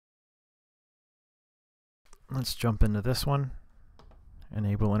let's jump into this one.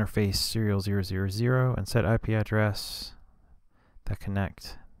 Enable interface serial 000 and set IP address that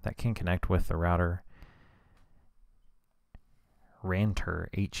can connect with the router Ranter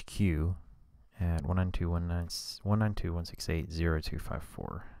HQ at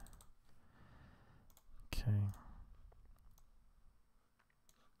 192.168.0254. Okay.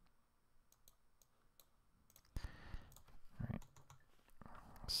 All right.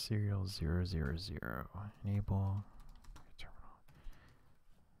 Serial 000. Enable terminal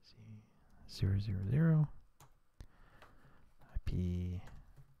 000. IP.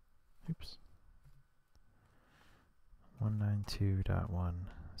 Oops.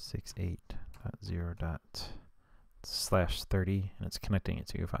 192.168.0./30, and it's connecting it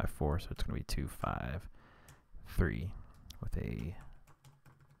to 254, so it's going to be 253 with a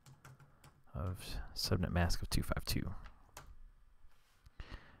subnet mask of 252.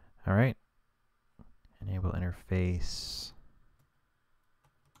 All right. Enable interface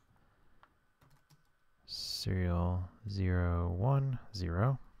serial 010.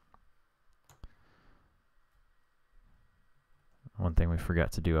 One thing we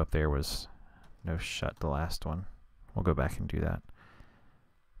forgot to do up there was no shut the last one. We'll go back and do that.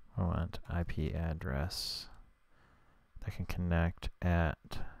 I want IP address that can connect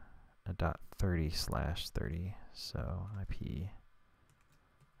at a .30/30. So IP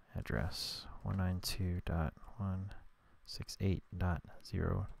address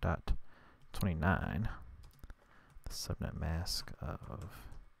 192.168.0.29. The subnet mask of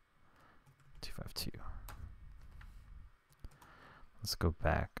 252. Let's go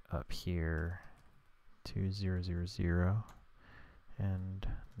back up here to 000 and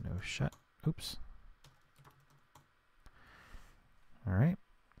no shut. Oops. All right.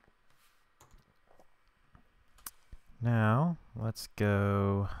 Now let's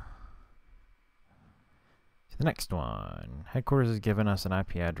go to the next one. Headquarters has given us an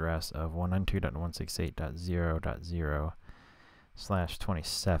IP address of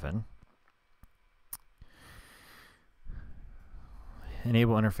 192.168.0.0/27.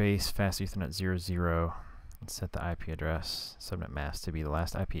 Enable interface fast Ethernet 00 and set the IP address subnet mask to be the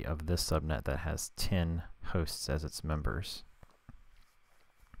last IP of this subnet that has 10 hosts as its members.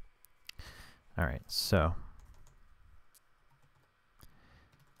 All right, so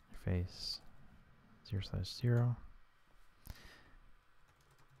interface 0/0.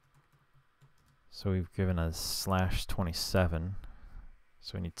 So we've given a /27,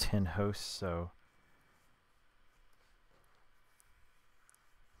 so we need 10 hosts. So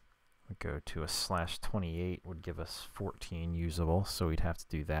we go to a /28 would give us 14 usable, so we'd have to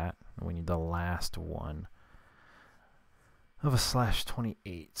do that. And we need the last one of a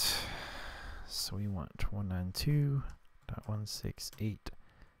 /28. So we want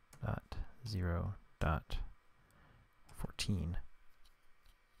 192.168.0.14.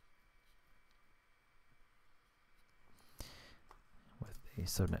 With a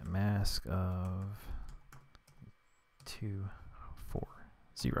subnet mask of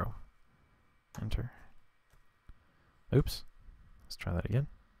 240. Enter. Oops. Let's try that again.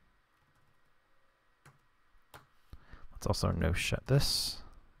 Let's also no shut this.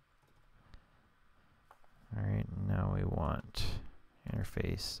 All right, now we want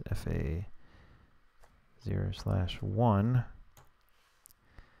interface FA 0/1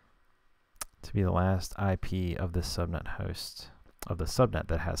 to be the last IP of this subnet host, of the subnet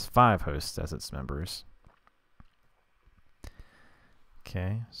that has 5 hosts as its members.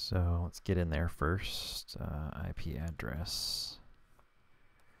 Okay, so let's get in there first. IP address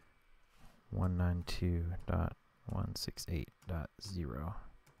 192.168.0.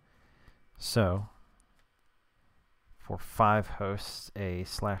 So for 5 hosts, a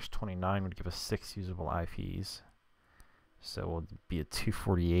 /29 would give us 6 usable IPs. So it will be a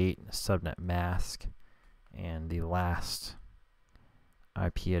 248 subnet mask, and the last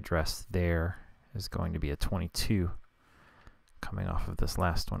IP address there is going to be a 22 coming off of this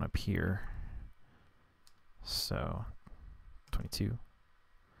last one up here. So 22.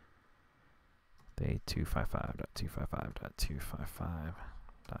 They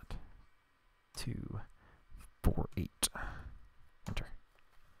 255.255.255.248. Enter.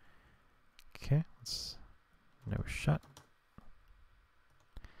 Okay, let's no shut.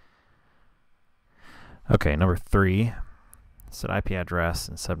 Okay, number 3. Set IP address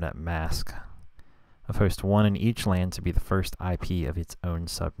and subnet mask of host 1 in each LAN to be the first IP of its own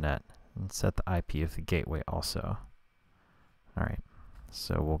subnet, and set the IP of the gateway also. All right,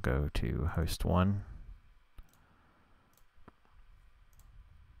 so we'll go to host 1.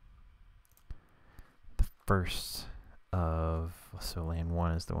 The first of, so LAN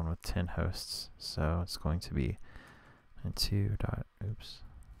 1 is the one with 10 hosts, so it's going to be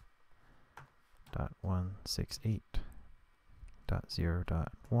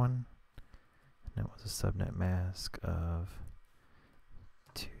 2.168.0.1, and that was a subnet mask of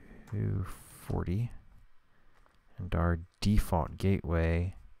 240, and our default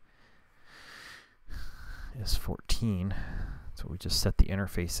gateway is 14. That's what we just set the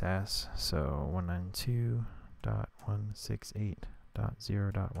interface as. So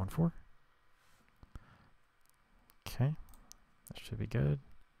 192.168.0.14. Okay, that should be good.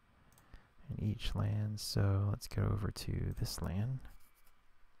 And each LAN, so let's go over to this LAN.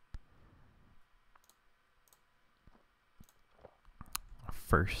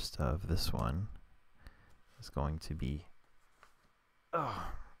 First of this one is going to be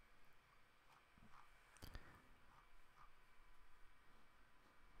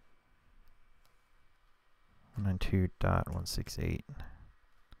 192.168.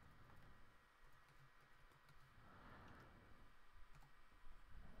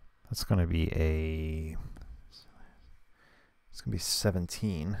 That's going to be it's going to be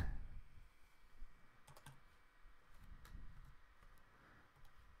 17.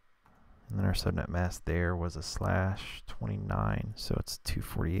 And then our subnet mask there was a /29, so it's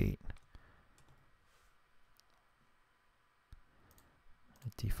 248.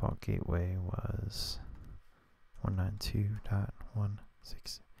 The default gateway was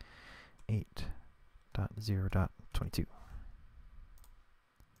 192.168.0.22.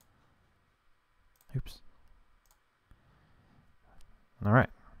 Oops. All right.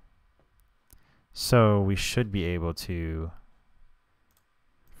 So we should be able to,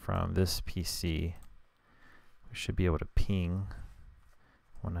 from this PC, we should be able to ping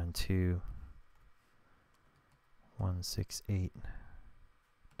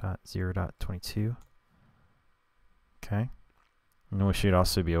 192.168.0.22. Okay. And then we should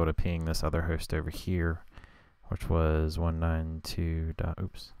also be able to ping this other host over here, which was 192.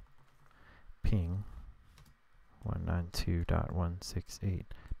 Oops. Ping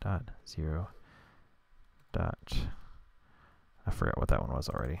 192.168.0. I forgot what that one was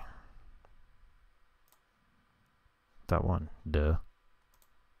already. .1. Duh.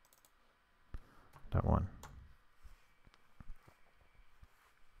 .1.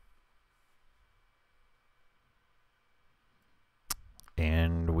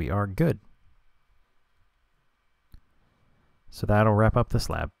 And we are good. So that'll wrap up this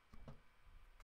lab.